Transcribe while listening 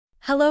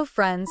Hello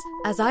friends,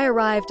 as I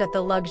arrived at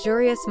the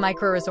luxurious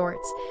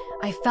micro-resorts,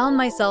 I found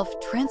myself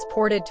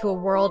transported to a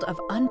world of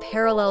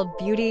unparalleled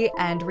beauty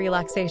and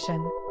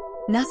relaxation.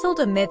 Nestled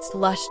amidst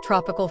lush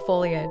tropical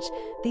foliage,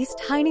 these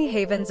tiny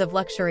havens of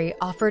luxury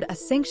offered a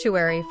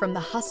sanctuary from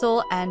the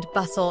hustle and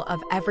bustle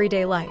of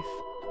everyday life.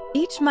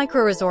 Each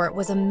micro-resort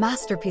was a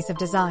masterpiece of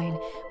design,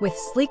 with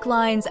sleek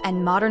lines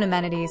and modern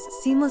amenities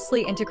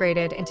seamlessly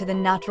integrated into the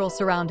natural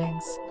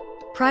surroundings.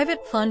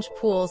 Private plunge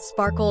pools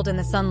sparkled in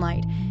the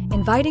sunlight,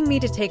 inviting me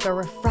to take a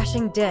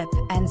refreshing dip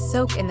and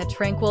soak in the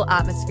tranquil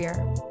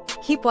atmosphere.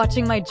 Keep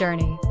watching my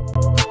journey.